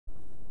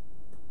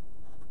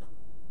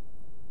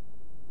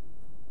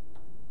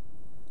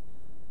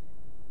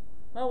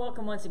Well,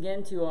 welcome once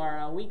again to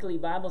our weekly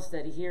Bible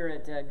study here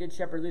at Good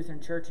Shepherd Lutheran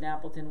Church in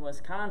Appleton,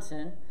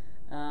 Wisconsin.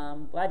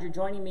 Glad you're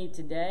joining me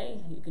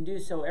today. You can do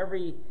so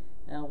every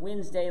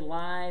Wednesday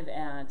live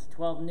at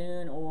 12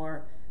 noon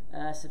or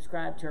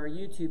subscribe to our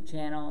YouTube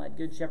channel at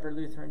Good Shepherd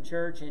Lutheran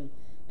Church, and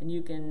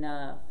you can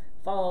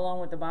follow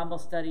along with the Bible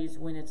studies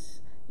when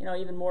it's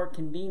even more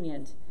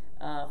convenient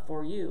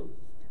for you.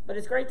 But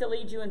it's great to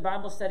lead you in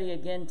Bible study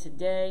again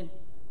today.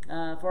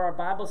 For our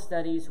Bible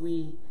studies,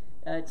 we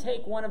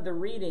take one of the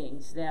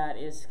readings that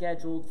is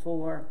scheduled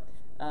for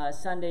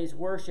Sunday's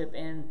worship,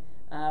 and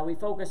we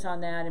focus on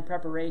that in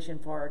preparation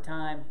for our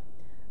time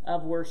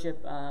of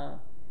worship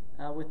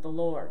with the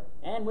Lord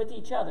and with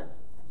each other.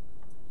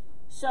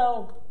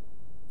 So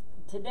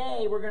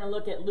today we're going to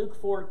look at Luke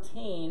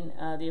 14,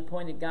 the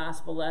appointed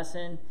gospel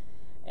lesson,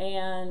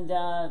 and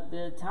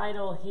the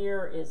title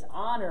here is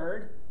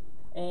Honored,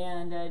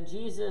 and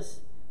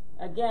Jesus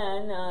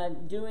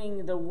again,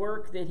 doing the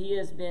work that he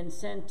has been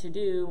sent to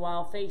do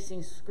while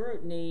facing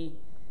scrutiny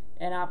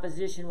and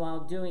opposition while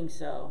doing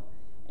so.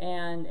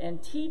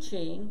 And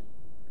teaching,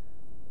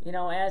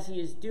 as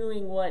he is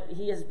doing what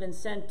he has been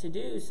sent to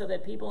do so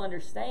that people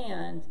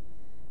understand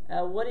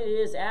what it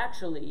is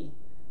actually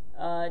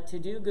to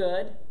do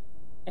good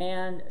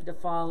and to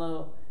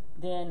follow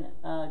then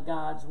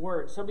God's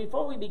word. So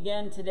before we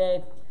begin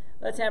today,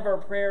 let's have our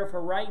prayer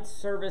for right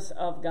service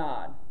of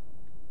God.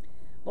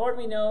 Lord,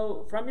 we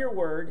know from your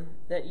word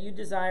that you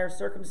desire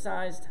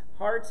circumcised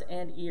hearts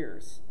and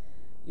ears.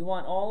 You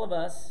want all of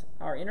us,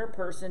 our inner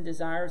person,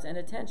 desires, and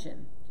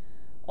attention.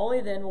 Only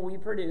then will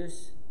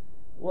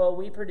what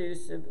we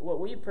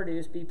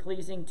produce be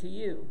pleasing to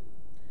you.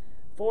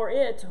 For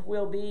it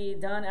will be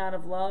done out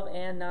of love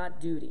and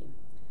not duty.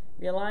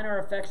 We align our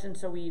affection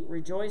so we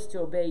rejoice to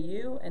obey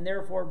you and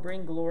therefore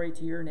bring glory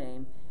to your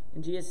name.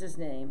 In Jesus'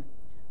 name,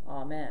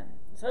 amen.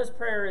 So this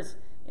prayer is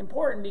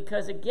important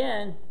because,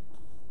 again,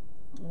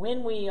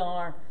 when we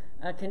are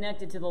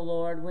connected to the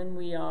Lord, when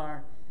we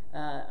are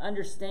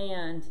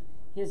understand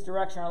his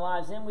direction in our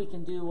lives, then we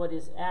can do what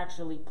is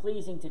actually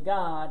pleasing to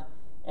God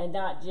and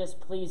not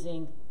just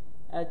pleasing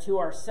to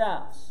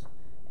ourselves.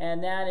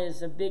 And that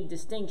is a big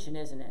distinction,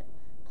 isn't it?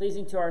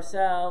 Pleasing to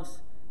ourselves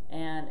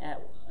and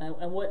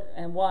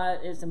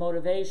what is the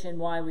motivation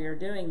why we are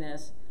doing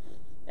this,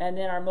 and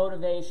then our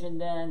motivation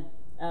then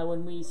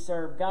when we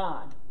serve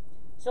God.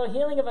 So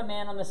healing of a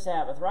man on the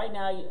Sabbath. Right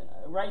now,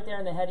 right there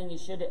in the heading, you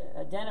should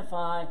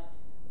identify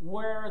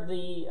where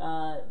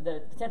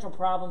the potential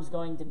problem is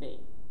going to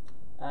be.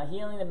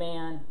 Healing the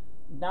man,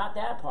 not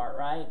that part,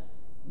 right?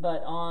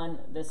 But on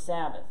the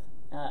Sabbath.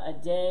 A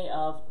day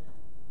of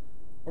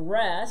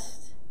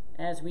rest,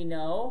 as we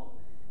know.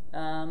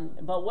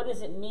 But what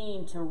does it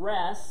mean to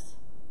rest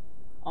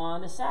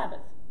on the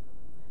Sabbath?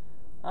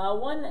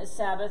 One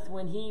Sabbath,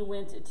 when he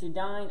went to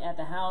dine at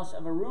the house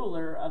of a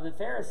ruler of the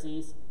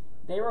Pharisees,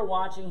 they were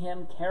watching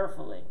him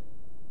carefully.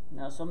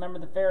 So remember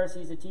the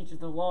Pharisees, the teachers of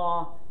the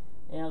law,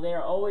 they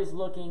are always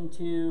looking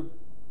to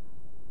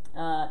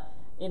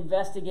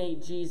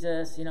investigate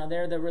Jesus.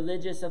 They're the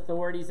religious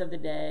authorities of the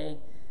day.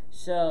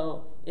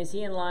 So is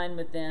he in line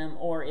with them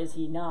or is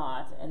he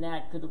not? And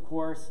that could, of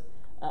course,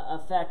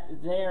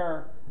 affect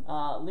their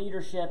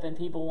leadership and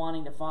people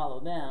wanting to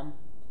follow them.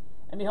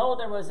 And behold,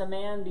 there was a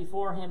man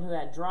before him who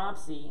had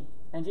dropsy,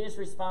 and Jesus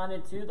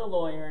responded to the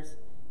lawyers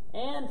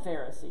and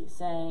Pharisees,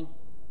 saying,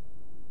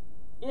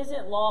 "Is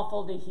it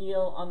lawful to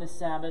heal on the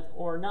Sabbath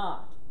or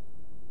not?"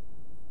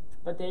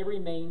 But they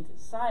remained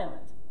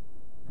silent.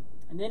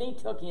 And then he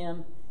took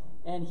him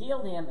and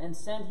healed him and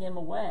sent him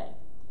away.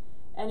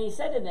 And he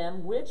said to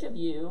them, "Which of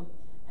you,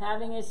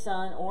 having a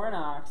son or an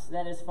ox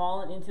that has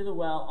fallen into the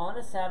well on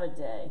a Sabbath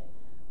day,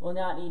 will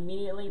not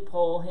immediately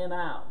pull him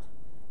out?"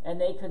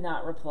 And they could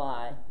not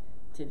reply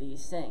to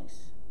these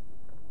things.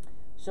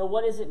 So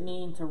what does it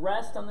mean to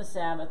rest on the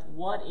Sabbath?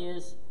 What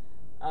is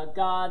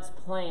God's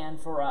plan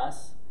for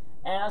us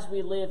as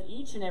we live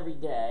each and every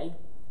day,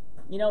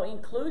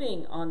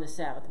 including on the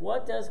Sabbath?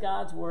 What does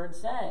God's word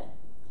say?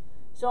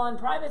 So in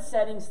private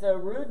settings, the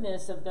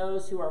rudeness of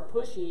those who are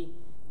pushy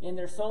in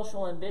their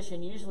social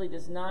ambition usually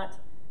does not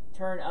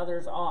turn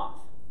others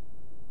off.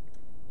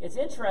 It's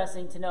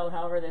interesting to note,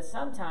 however, that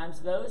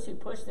sometimes those who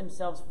push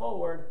themselves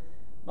forward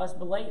must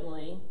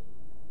blatantly,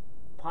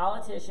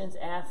 politicians,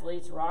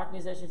 athletes, rock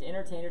musicians,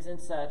 entertainers, and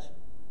such,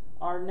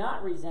 are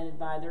not resented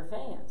by their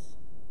fans.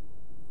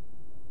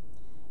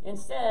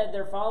 Instead,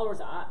 their followers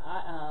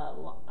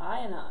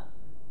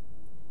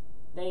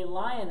they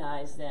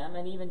lionize them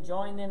and even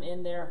join them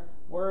in their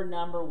word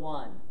number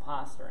one,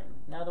 posturing.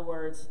 In other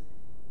words,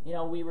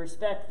 we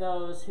respect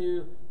those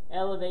who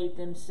elevate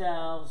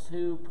themselves,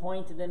 who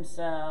point to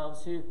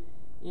themselves, who,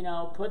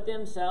 put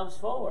themselves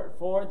forward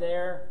for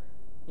their,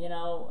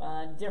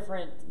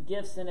 different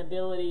gifts and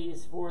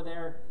abilities, for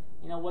their,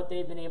 what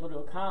they've been able to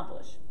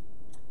accomplish.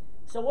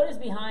 So what is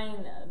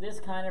behind this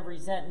kind of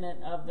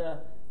resentment of the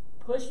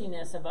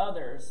pushiness of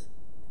others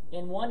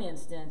in one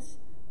instance,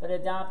 but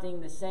adopting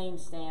the same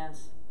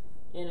stance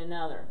in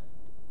another?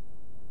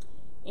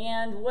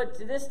 And what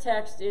this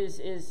text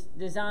is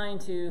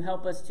designed to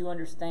help us to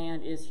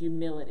understand is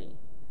humility.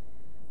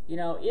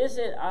 is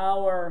it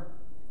our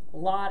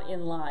lot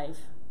in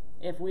life,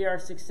 if we are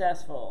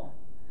successful,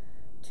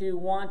 to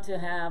want to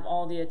have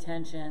all the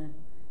attention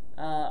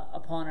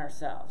upon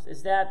ourselves?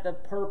 Is that the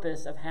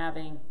purpose of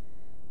having,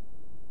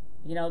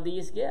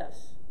 these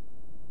gifts?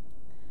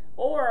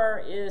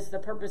 Or is the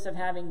purpose of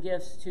having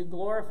gifts to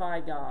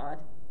glorify God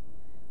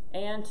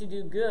and to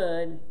do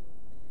good,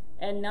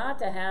 and not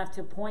to have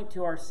to point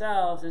to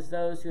ourselves as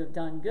those who have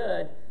done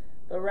good,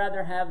 but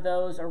rather have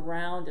those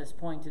around us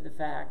point to the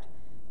fact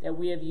that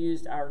we have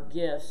used our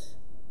gifts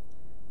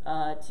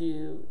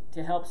to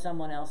help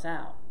someone else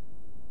out?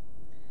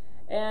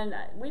 And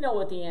we know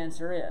what the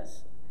answer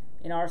is.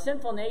 Our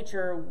sinful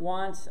nature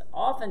wants,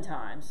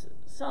 oftentimes,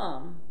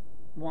 some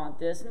want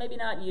this, maybe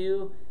not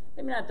you,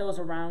 maybe not those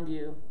around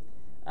you,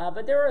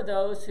 but there are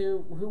those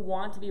who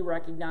want to be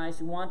recognized,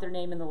 who want their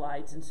name in the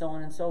lights, and so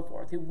on and so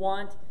forth, who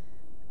want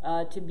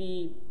to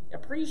be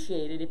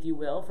appreciated, if you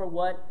will, for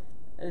what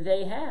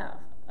they have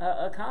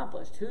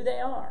accomplished, who they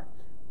are.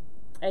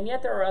 And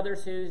yet there are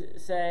others who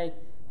say,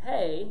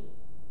 hey,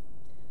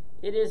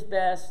 it is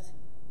best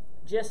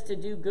just to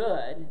do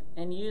good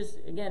and use,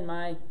 again,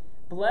 my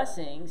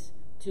blessings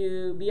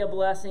to be a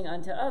blessing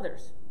unto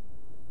others.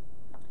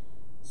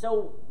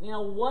 So,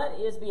 what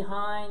is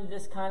behind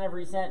this kind of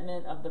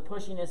resentment of the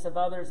pushiness of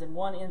others in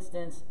one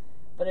instance,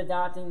 but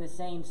adopting the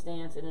same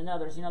stance in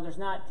another? There's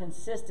not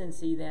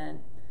consistency then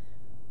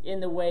in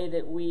the way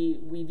that we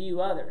view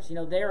others.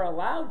 They're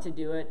allowed to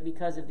do it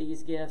because of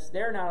these gifts.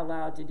 They're not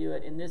allowed to do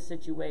it in this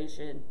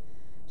situation.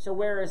 So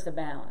where is the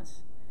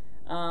balance?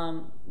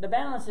 The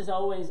balance is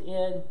always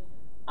in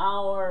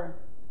our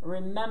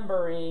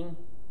remembering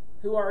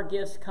who our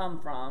gifts come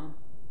from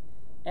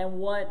and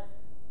what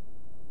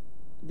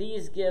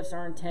these gifts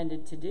are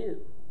intended to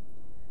do.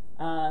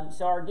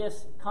 So our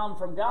gifts come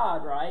from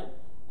God, right?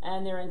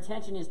 And their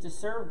intention is to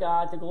serve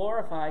God, to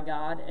glorify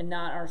God, and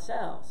not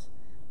ourselves.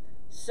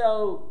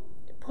 So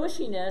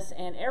pushiness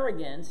and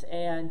arrogance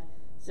and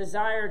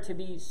desire to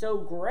be so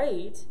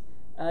great,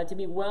 to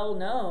be well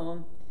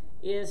known,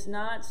 is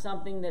not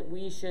something that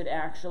we should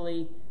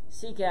actually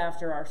seek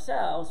after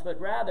ourselves, but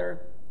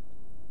rather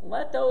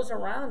let those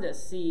around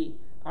us see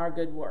our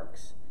good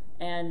works.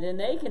 And then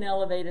they can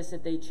elevate us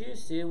if they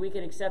choose to. We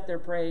can accept their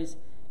praise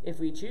if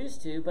we choose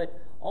to, but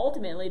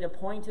ultimately to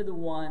point to the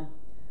one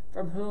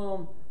from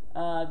whom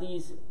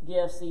these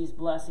gifts, these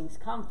blessings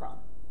come from.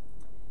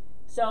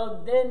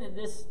 So then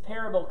this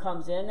parable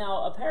comes in.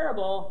 Now, a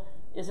parable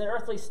is an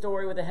earthly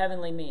story with a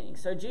heavenly meaning.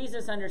 So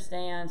Jesus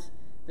understands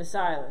the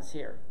silence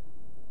here.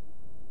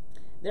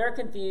 They're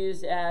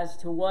confused as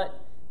to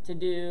what to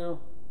do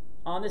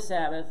on the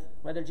Sabbath,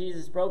 whether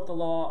Jesus broke the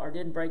law or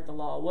didn't break the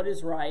law, what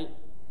is right.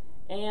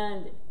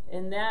 And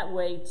in that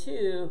way,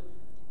 too,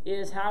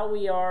 is how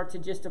we are to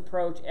just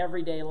approach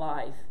everyday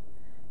life.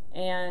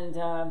 And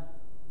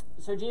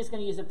so Jesus is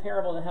going to use a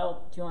parable to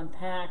help to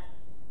unpack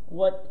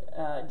what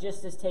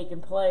just has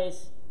taken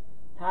place,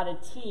 how to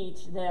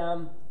teach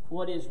them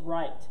what is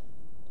right.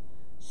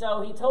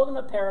 So he told them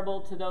a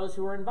parable to those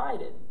who were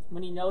invited,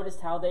 when he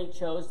noticed how they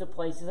chose the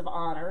places of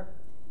honor,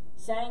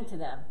 saying to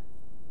them,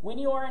 "When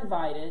you are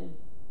invited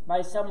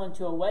by someone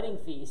to a wedding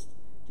feast,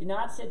 do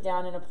not sit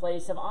down in a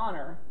place of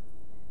honor,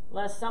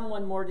 lest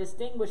someone more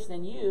distinguished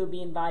than you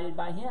be invited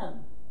by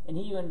him. And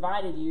he who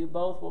invited you,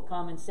 both will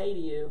come and say to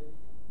you,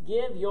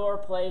 'Give your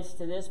place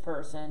to this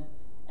person,'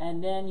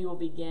 and then you will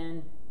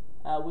begin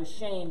with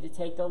shame to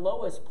take the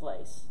lowest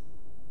place.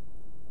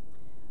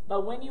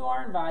 But when you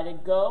are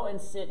invited, go and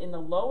sit in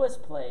the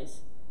lowest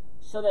place,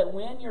 so that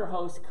when your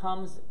host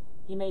comes,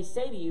 he may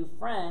say to you,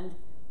 'Friend,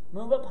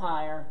 move up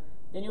higher,'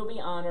 then you'll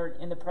be honored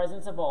in the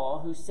presence of all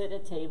who sit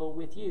at table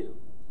with you.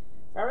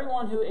 For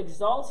everyone who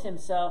exalts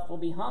himself will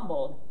be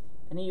humbled,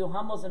 and he who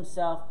humbles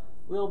himself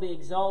will be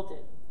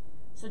exalted."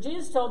 So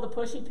Jesus told the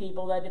pushy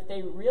people that if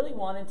they really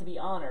wanted to be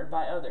honored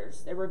by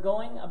others, they were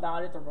going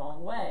about it the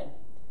wrong way.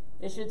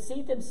 They should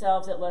seat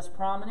themselves at less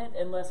prominent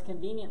and less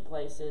convenient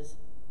places.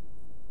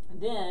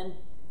 Then,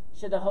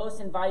 should the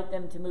host invite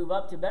them to move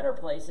up to better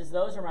places,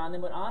 those around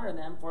them would honor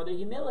them for their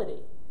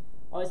humility.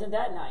 Well, isn't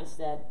that nice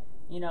that,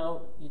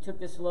 you took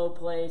this low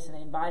place and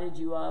they invited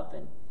you up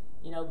and,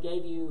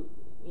 gave you,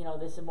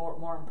 this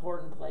more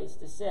important place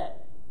to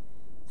sit.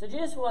 So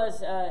Jesus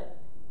was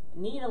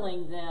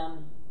needling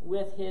them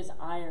with his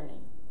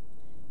irony.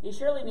 He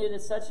surely knew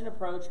that such an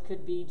approach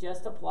could be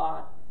just a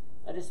plot,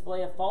 a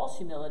display of false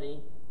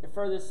humility to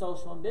further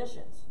social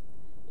ambitions.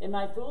 It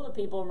might fool the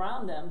people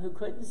around them who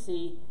couldn't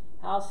see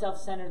how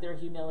self-centered their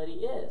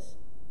humility is.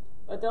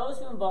 But those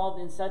who are involved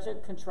in such a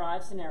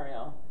contrived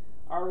scenario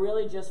are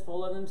really just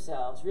full of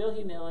themselves. Real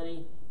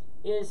humility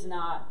is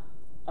not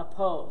a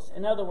pose.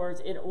 In other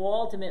words, it will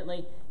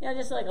ultimately,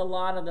 just like a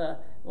lot of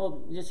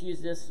we'll just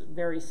use this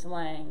very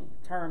slang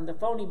term, the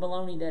phony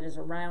baloney that is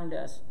around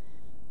us,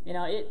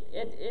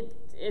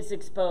 it's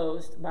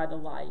exposed by the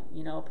light.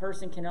 A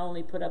person can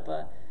only put up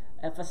a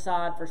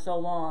facade for so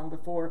long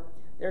before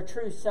their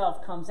true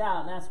self comes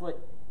out, and that's what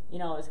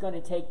is going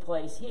to take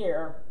place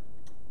here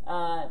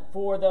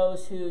for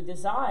those who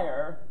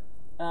desire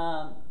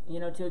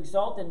to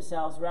exalt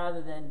themselves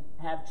rather than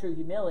have true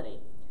humility.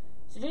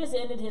 So Jesus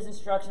ended his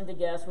instruction to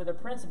guests with a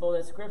principle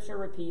that Scripture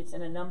repeats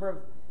in a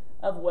number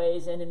of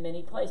ways and in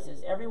many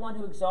places. Everyone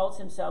who exalts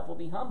himself will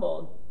be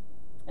humbled,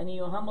 and he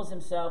who humbles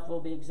himself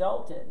will be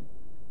exalted.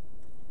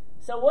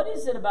 So what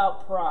is it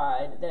about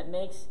pride that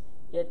makes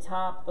it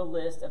top the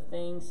list of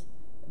things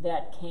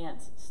that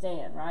can't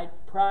stand, right?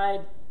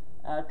 Pride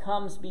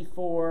comes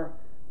before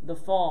the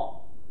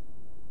fall.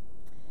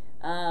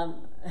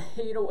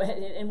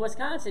 In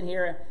Wisconsin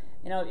here,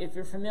 if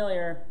you're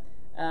familiar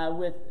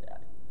with,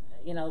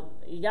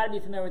 you got to be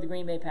familiar with the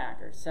Green Bay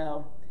Packers.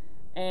 So,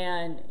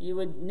 and you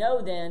would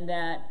know then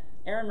that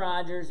Aaron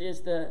Rodgers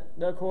is the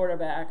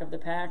quarterback of the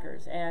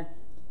Packers. And,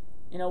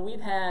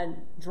 we've had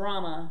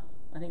drama,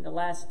 I think the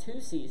last 2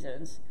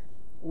 seasons,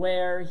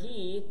 where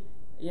he,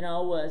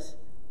 was,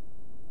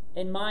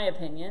 in my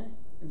opinion,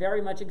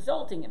 very much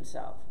exalting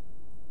himself.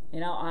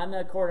 I'm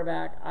the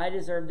quarterback. I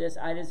deserve this.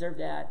 I deserve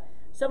that.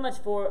 So much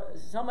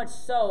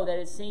so that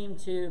it seemed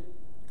to,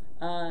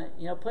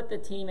 put the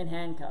team in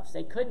handcuffs.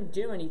 They couldn't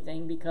do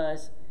anything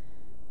because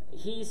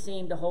he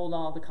seemed to hold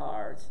all the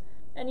cards.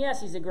 And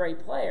yes, he's a great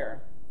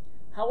player.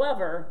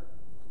 However,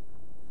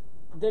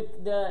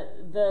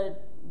 the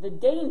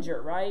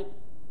danger, right?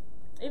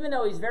 Even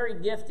though he's very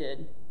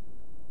gifted,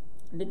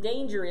 the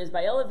danger is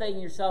by elevating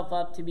yourself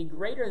up to be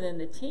greater than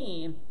the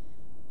team,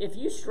 if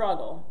you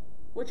struggle,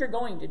 which you're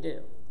going to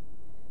do,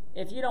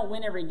 if you don't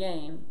win every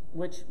game,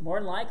 which more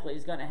than likely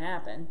is going to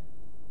happen,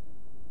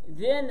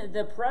 then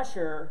the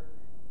pressure,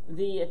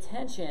 the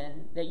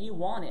attention that you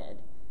wanted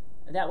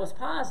that was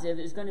positive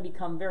is going to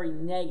become very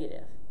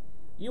negative.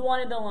 You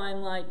wanted the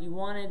limelight, you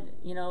wanted,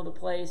 the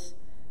place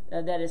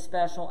that is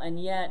special, and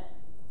yet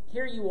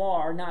here you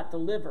are not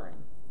delivering.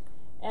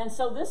 And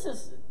so this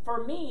is,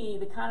 for me,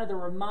 the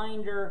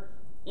reminder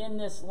in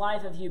this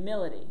life of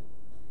humility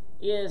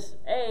is,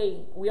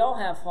 A, we all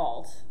have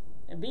faults,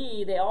 and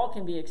B, they all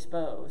can be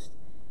exposed.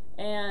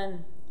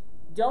 And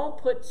don't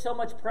put so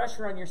much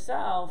pressure on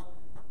yourself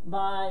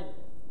by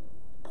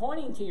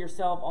pointing to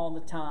yourself all the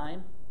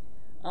time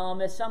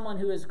as someone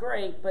who is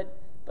great, but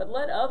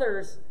let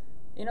others,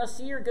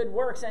 see your good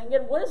works. And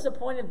again, what is the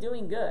point of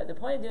doing good? The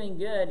point of doing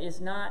good is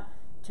not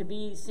to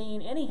be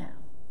seen anyhow.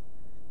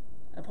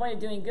 The point of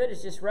doing good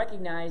is just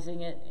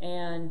recognizing it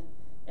and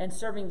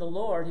serving the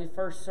Lord who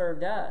first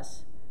served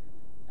us.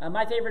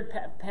 My favorite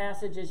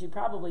passage, as you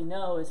probably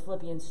know, is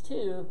Philippians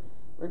 2,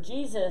 where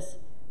Jesus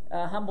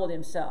humbled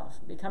himself,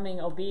 becoming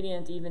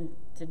obedient even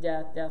to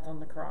death on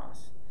the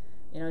cross.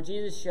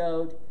 Jesus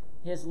showed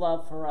his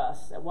love for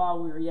us, that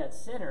while we were yet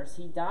sinners,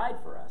 he died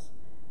for us.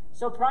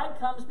 So pride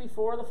comes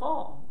before the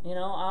fall.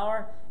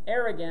 Our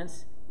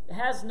arrogance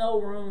has no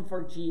room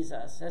for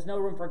Jesus, has no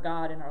room for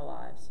God in our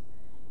lives.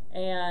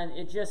 And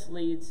it just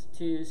leads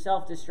to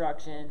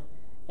self-destruction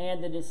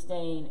and the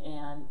disdain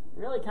and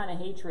really kind of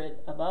hatred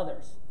of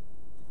others.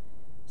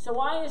 So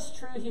why is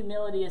true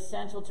humility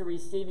essential to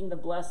receiving the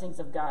blessings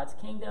of God's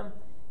kingdom?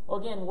 Well,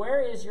 again,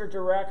 where is your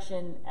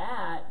direction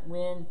at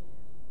when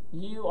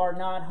you are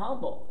not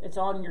humble? It's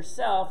on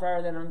yourself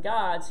rather than on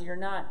God, so you're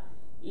not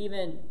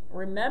even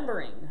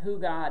remembering who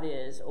God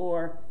is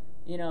or,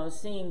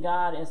 seeing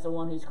God as the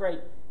one who's great.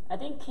 I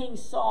think King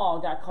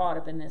Saul got caught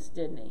up in this,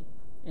 didn't he?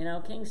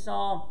 King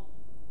Saul,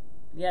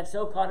 he got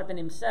so caught up in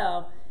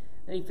himself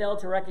that he failed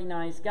to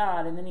recognize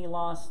God, and then he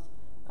lost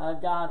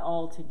God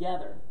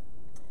altogether.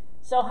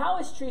 So how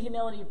is true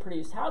humility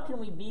produced? How can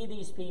we be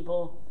these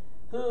people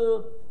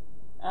who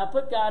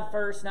put God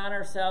first, not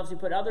ourselves, who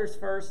put others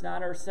first,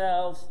 not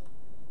ourselves?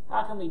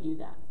 How can we do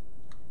that?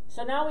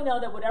 So now we know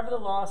that whatever the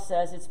law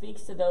says, it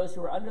speaks to those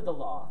who are under the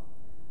law,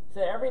 so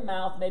that every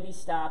mouth may be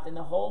stopped and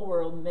the whole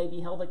world may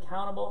be held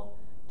accountable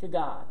to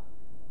God.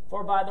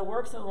 For by the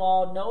works of the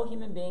law, no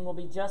human being will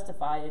be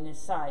justified in his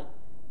sight,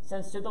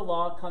 since to the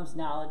law comes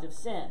knowledge of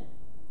sin.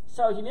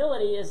 So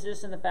humility is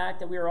just in the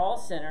fact that we are all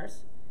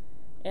sinners,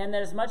 and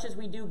that as much as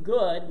we do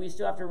good, we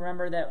still have to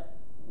remember that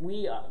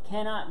we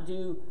cannot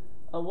do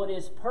what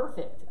is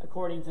perfect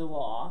according to the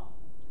law,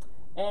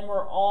 and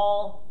we're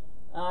all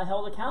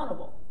held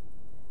accountable.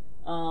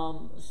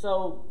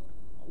 So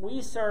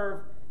we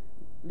serve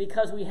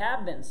because we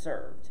have been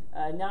served,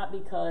 not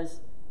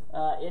because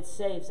it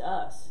saves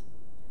us.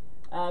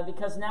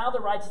 Because now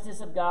the righteousness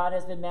of God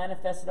has been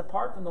manifested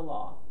apart from the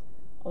law.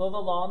 Although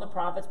the law and the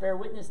prophets bear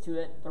witness to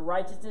it, the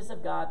righteousness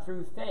of God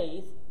through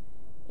faith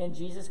in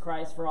Jesus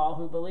Christ for all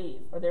who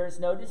believe. For there is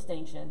no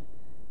distinction,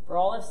 for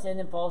all have sinned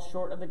and fall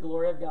short of the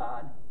glory of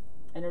God,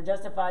 and are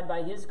justified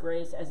by his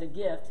grace as a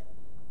gift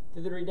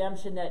through the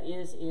redemption that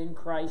is in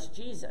Christ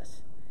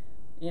Jesus.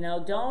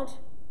 Don't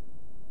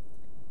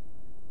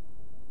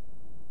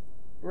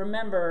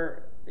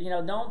remember,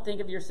 don't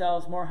think of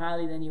yourselves more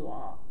highly than you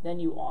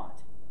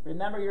ought.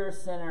 Remember you're a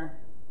sinner.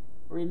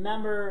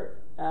 Remember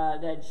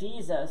that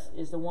Jesus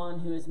is the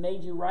one who has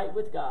made you right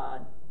with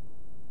God,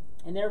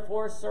 and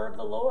therefore serve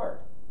the Lord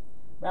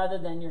rather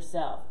than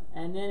yourself.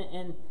 And then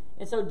in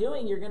so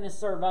doing, you're going to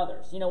serve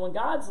others. When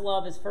God's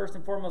love is first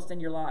and foremost in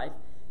your life,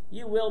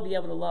 you will be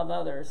able to love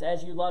others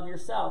as you love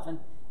yourself.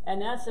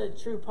 And that's a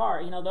true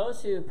part.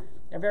 Those who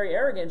are very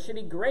arrogant should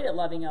be great at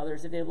loving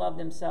others if they love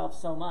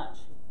themselves so much.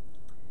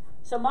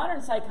 So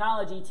modern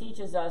psychology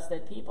teaches us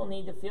that people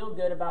need to feel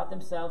good about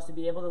themselves to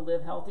be able to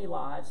live healthy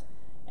lives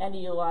and to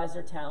utilize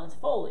their talents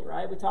fully,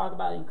 right? We talk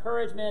about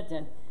encouragement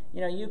and,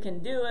 you can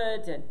do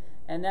it,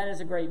 and that is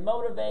a great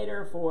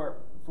motivator for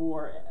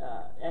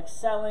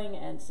excelling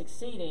and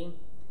succeeding.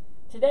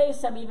 Today,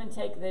 some even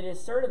take the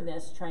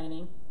assertiveness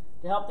training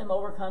to help them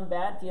overcome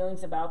bad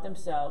feelings about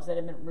themselves that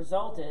have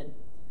resulted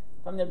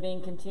from them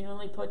being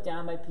continually put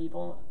down by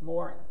people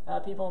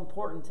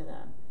important to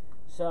them.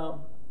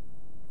 So,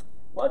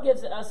 what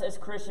gives us as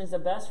Christians the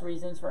best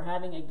reasons for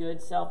having a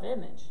good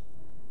self-image?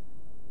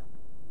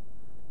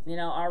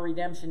 Our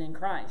redemption in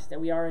Christ,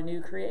 that we are a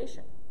new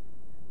creation.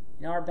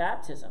 Our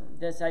baptism,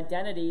 this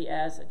identity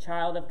as a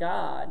child of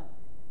God,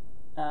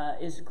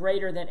 is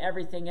greater than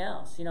everything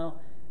else.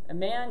 A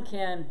man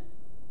can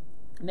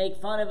make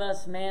fun of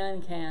us,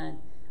 man can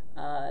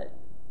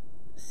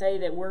say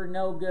that we're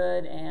no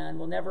good and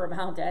will never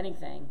amount to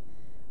anything,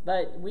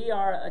 but we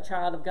are a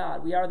child of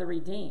God. We are the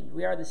redeemed.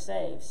 We are the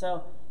saved.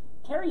 So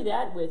carry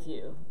that with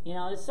you.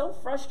 It's so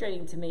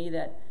frustrating to me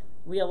that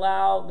we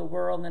allow the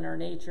world and our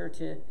nature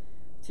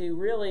to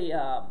really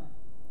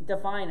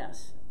define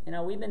us.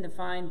 We've been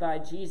defined by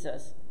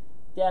Jesus'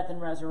 death and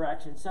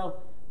resurrection. So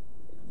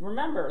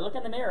remember, look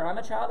in the mirror. I'm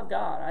a child of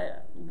God.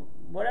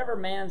 Whatever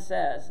man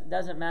says, it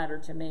doesn't matter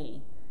to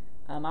me.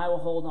 I will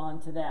hold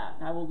on to that.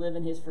 I will live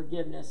in his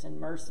forgiveness and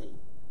mercy.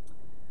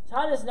 So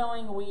how does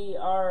knowing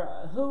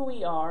who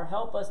we are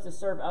help us to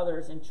serve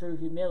others in true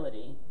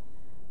humility?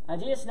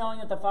 Jesus, knowing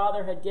that the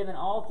Father had given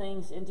all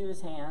things into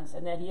his hands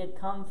and that he had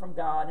come from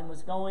God and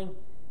was going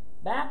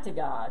back to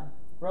God,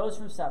 rose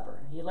from supper.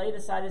 He laid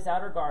aside his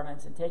outer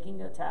garments and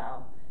taking a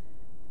towel,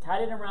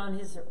 tied it around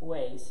his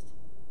waist.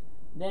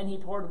 Then he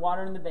poured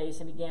water in the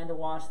basin and began to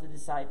wash the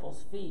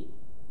disciples' feet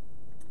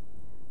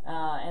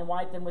and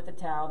wiped them with the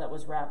towel that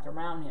was wrapped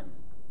around him.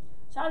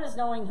 So how does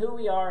knowing who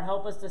we are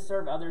help us to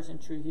serve others in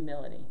true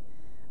humility?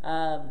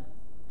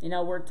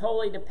 We're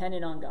totally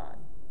dependent on God.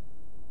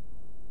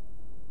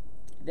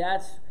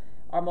 That's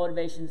our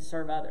motivation to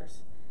serve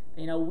others.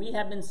 We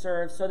have been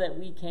served so that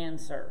we can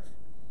serve.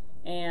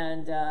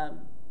 And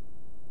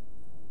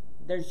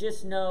there's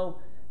just no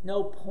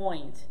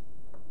point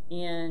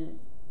in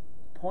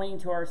pointing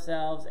to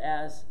ourselves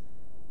as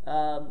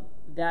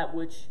that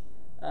which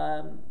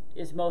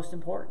is most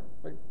important.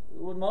 But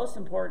who most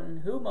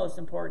important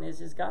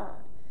is God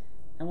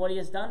and what he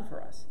has done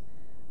for us.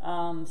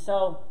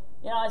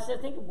 I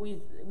think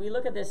we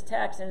look at this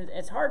text, and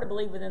it's hard to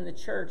believe within the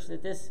church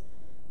that this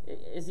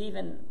is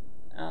even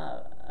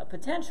a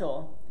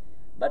potential.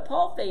 But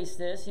Paul faced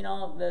this.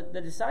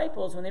 The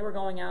disciples, when they were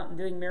going out and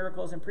doing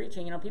miracles and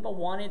preaching, people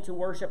wanted to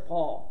worship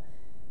Paul.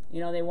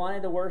 They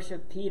wanted to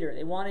worship Peter.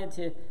 They wanted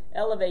to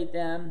elevate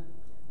them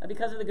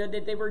because of the good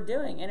that they were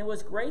doing. And it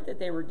was great that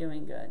they were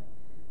doing good.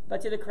 But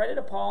to the credit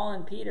of Paul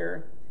and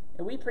Peter,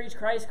 we preach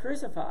Christ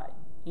crucified.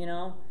 We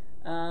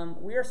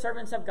are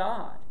servants of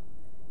God.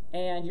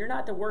 And you're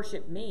not to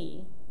worship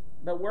me,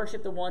 but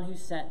worship the one who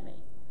sent me.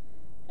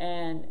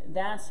 And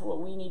that's what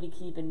we need to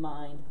keep in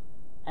mind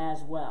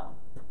as well,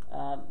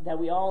 that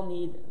we all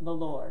need the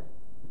Lord.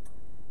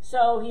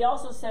 So he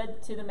also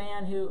said to the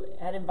man who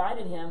had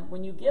invited him,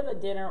 when you give a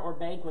dinner or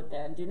banquet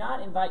then, do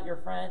not invite your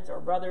friends or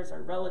brothers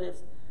or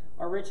relatives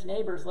or rich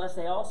neighbors, lest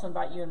they also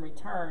invite you in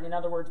return. In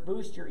other words,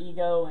 boost your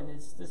ego, and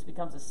this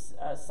becomes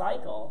a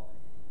cycle,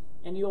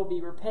 and you will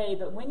be repaid.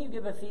 But when you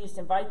give a feast,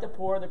 invite the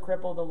poor, the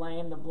crippled, the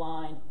lame, the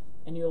blind,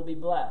 and you will be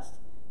blessed,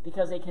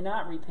 because they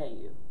cannot repay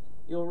you.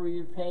 You will be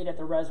repaid at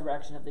the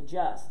resurrection of the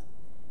just.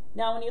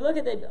 Now, when you look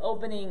at the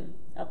opening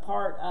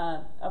part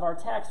of our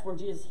text where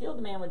Jesus healed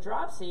the man with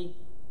dropsy,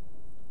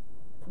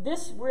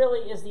 this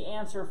really is the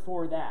answer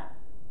for that.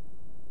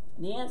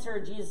 The answer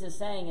Jesus is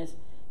saying is,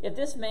 if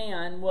this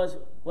man was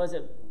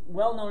a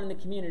well-known in the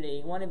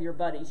community, one of your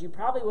buddies, you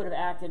probably would have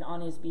acted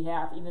on his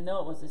behalf even though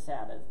it was the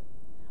Sabbath,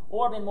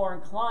 or been more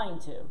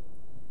inclined to.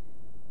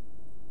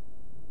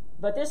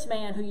 But this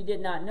man who you did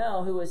not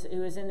know, who was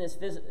in this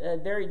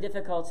very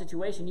difficult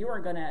situation, you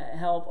weren't going to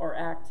help or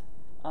act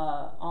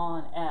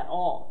on at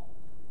all.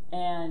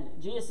 And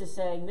Jesus is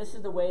saying this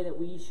is the way that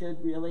we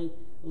should really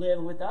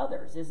live with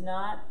others, is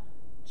not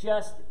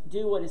just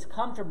do what is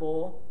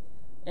comfortable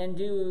and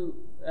do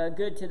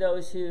good to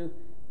those who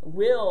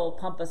will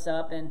pump us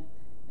up and,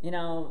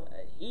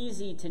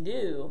 easy to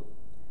do,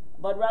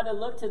 but rather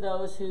look to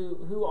those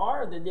who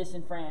are the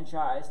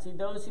disenfranchised, to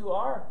those who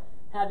are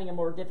having a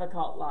more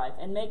difficult life,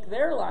 and make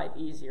their life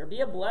easier. Be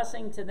a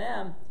blessing to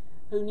them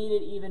who need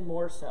it even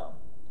more so.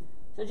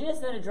 So Jesus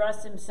then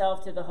addressed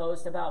himself to the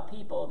host about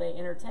people they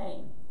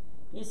entertain.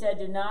 He said,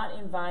 do not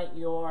invite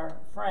your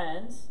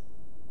friends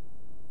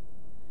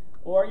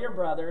or your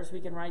brothers.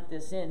 We can write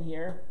this in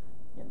here.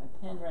 Get my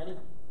pen ready.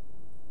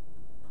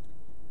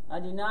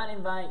 Do not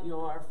invite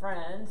your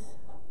friends.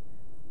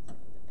 Let's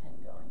get the pen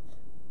going.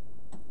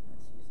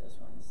 Let's use this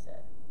one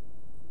instead.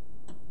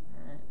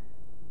 All right.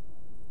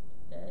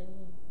 Okay.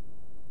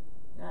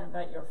 Do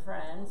invite your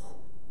friends.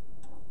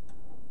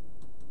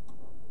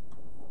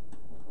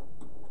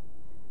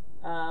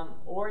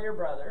 Or your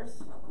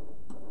brothers.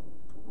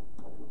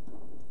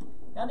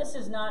 Now, this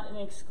is not an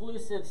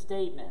exclusive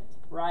statement,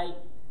 right,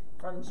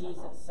 from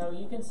Jesus. So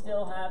you can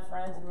still have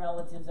friends and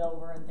relatives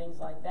over and things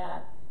like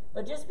that.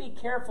 But just be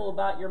careful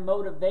about your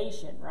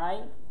motivation,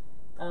 right,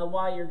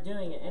 while you're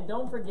doing it. And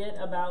don't forget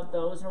about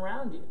those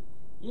around you.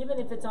 Even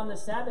if it's on the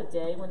Sabbath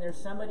day when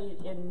there's somebody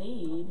in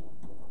need,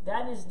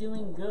 that is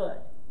doing good,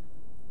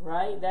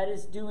 right? That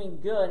is doing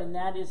good, and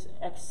that is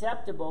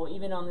acceptable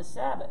even on the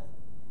Sabbath,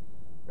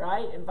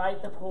 right?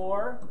 Invite the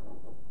poor,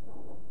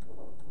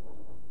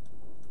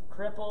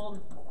 crippled,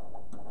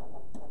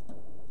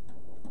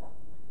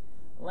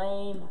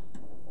 lame,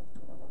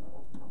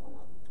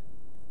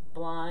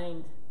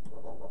 blind.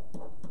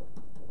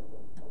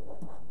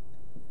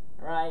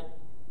 Right?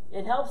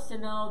 It helps to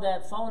know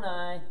that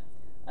phoni,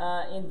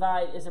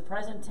 invite, is a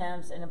present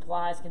tense and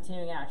implies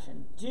continuing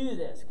action. Do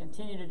this.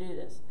 Continue to do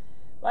this.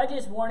 But I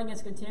just warning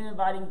against continue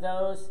inviting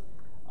those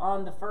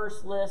on the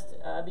first list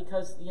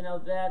because,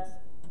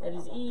 that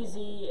is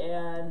easy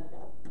and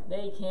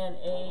they can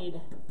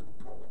aid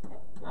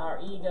our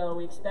ego.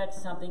 We expect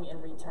something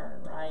in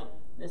return, right?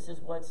 This is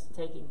what's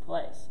taking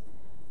place.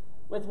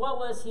 With what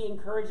was he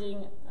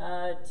encouraging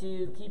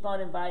to keep on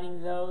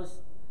inviting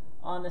those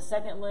on the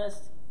second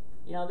list?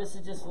 This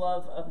is just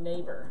love of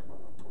neighbor.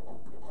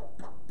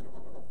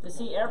 To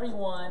see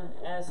everyone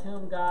as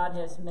whom God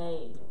has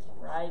made,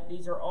 right?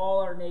 These are all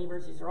our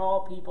neighbors. These are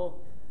all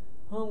people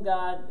whom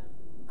God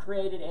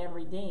created and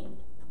redeemed.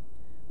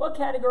 What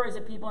categories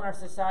of people in our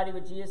society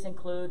would Jesus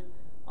include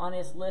on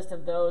his list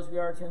of those we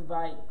are to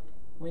invite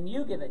when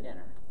you give a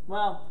dinner?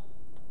 Well,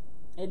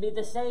 it'd be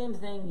the same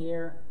thing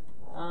here.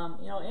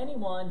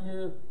 Anyone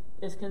who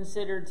is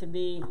considered to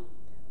be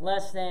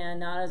less than,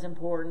 not as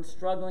important,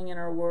 struggling in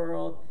our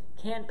world,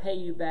 can't pay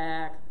you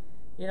back,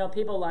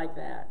 people like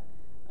that.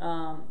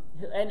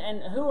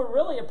 And who will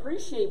really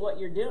appreciate what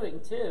you're doing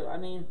too. I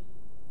mean,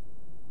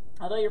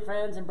 although your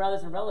friends and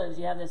brothers and relatives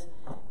you have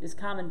this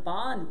common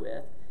bond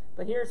with,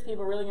 but here's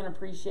people really going to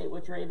appreciate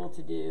what you're able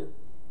to do.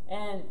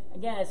 And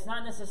again, it's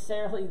not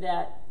necessarily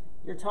that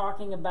you're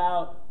talking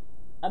about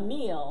a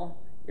meal.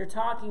 You're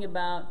talking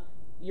about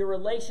your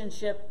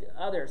relationship to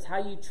others, how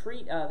you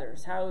treat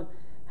others, how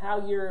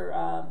you're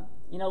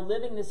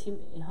living this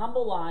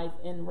humble life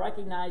and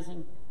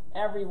recognizing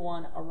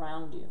everyone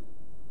around you.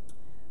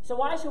 So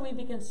why should we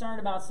be concerned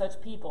about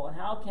such people, and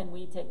how can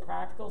we take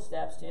practical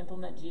steps to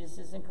implement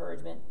Jesus'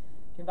 encouragement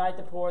to invite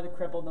the poor, the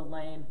crippled, the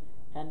lame,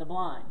 and the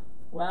blind?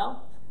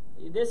 Well,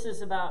 this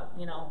is about,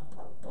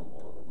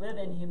 live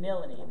in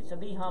humility. So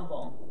be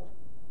humble.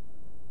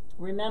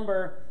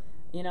 Remember,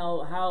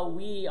 how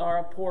we are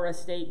a poor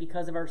estate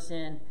because of our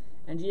sin,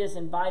 and Jesus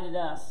invited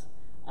us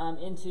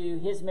into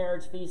his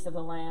marriage feast of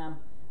the Lamb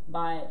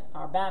by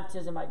our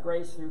baptism by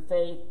grace through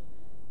faith.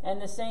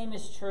 And the same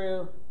is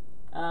true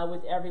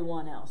with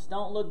everyone else.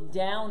 Don't look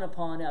down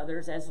upon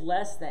others as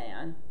less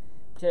than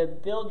to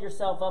build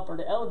yourself up or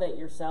to elevate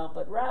yourself,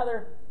 but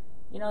rather,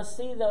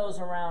 see those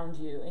around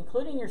you,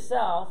 including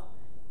yourself,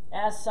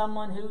 as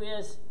someone who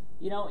is,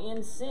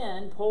 in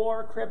sin,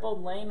 poor,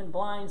 crippled, lame, and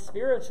blind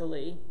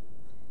spiritually,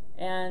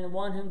 and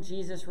one whom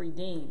Jesus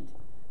redeemed.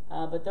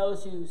 But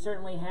those who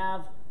certainly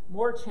have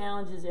more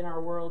challenges in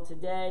our world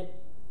today,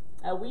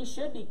 we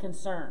should be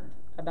concerned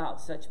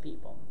about such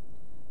people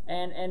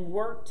and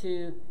work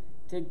to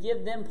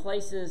give them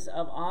places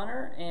of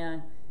honor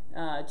and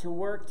to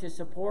work to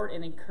support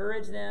and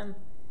encourage them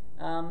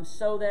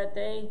so that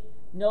they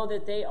know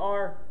that they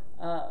are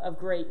of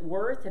great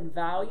worth and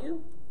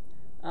value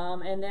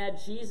and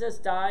that Jesus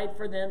died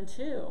for them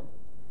too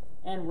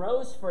and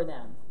rose for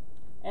them.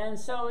 And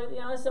so,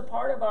 it's a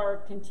part of our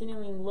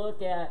continuing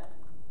look at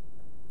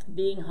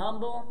being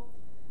humble,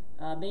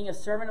 being a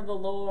servant of the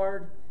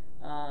Lord,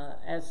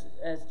 as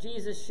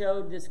Jesus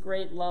showed this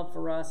great love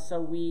for us, so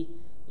we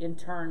in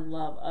turn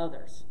love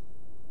others.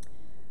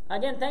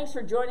 Again, thanks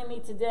for joining me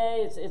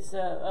today. It's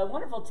a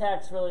wonderful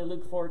text, really,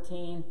 Luke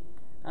 14.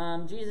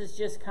 Jesus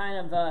just kind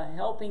of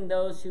helping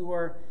those who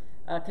were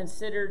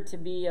considered to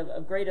be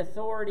of great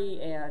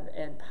authority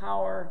and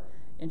power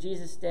in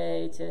Jesus'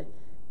 day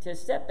to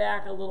step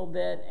back a little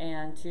bit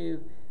and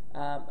to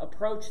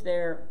approach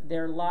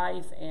their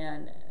life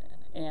and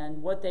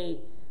what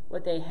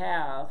they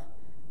have,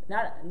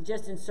 not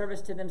just in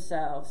service to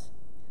themselves,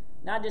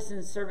 not just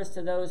in service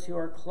to those who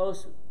are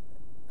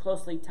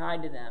closely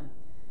tied to them,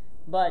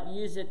 but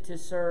use it to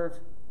serve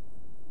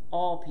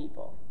all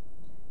people.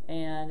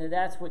 And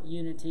that's what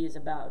unity is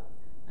about,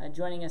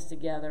 joining us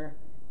together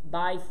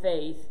by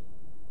faith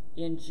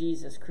in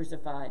Jesus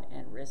crucified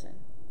and risen.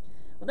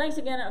 Well, thanks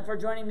again for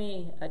joining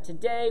me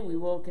today. We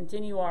will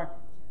continue our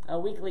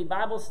weekly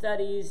Bible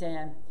studies,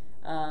 and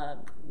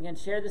again,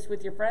 share this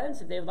with your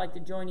friends if they would like to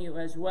join you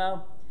as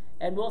well.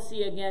 And we'll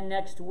see you again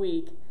next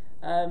week.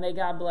 May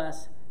God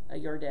bless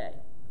your day.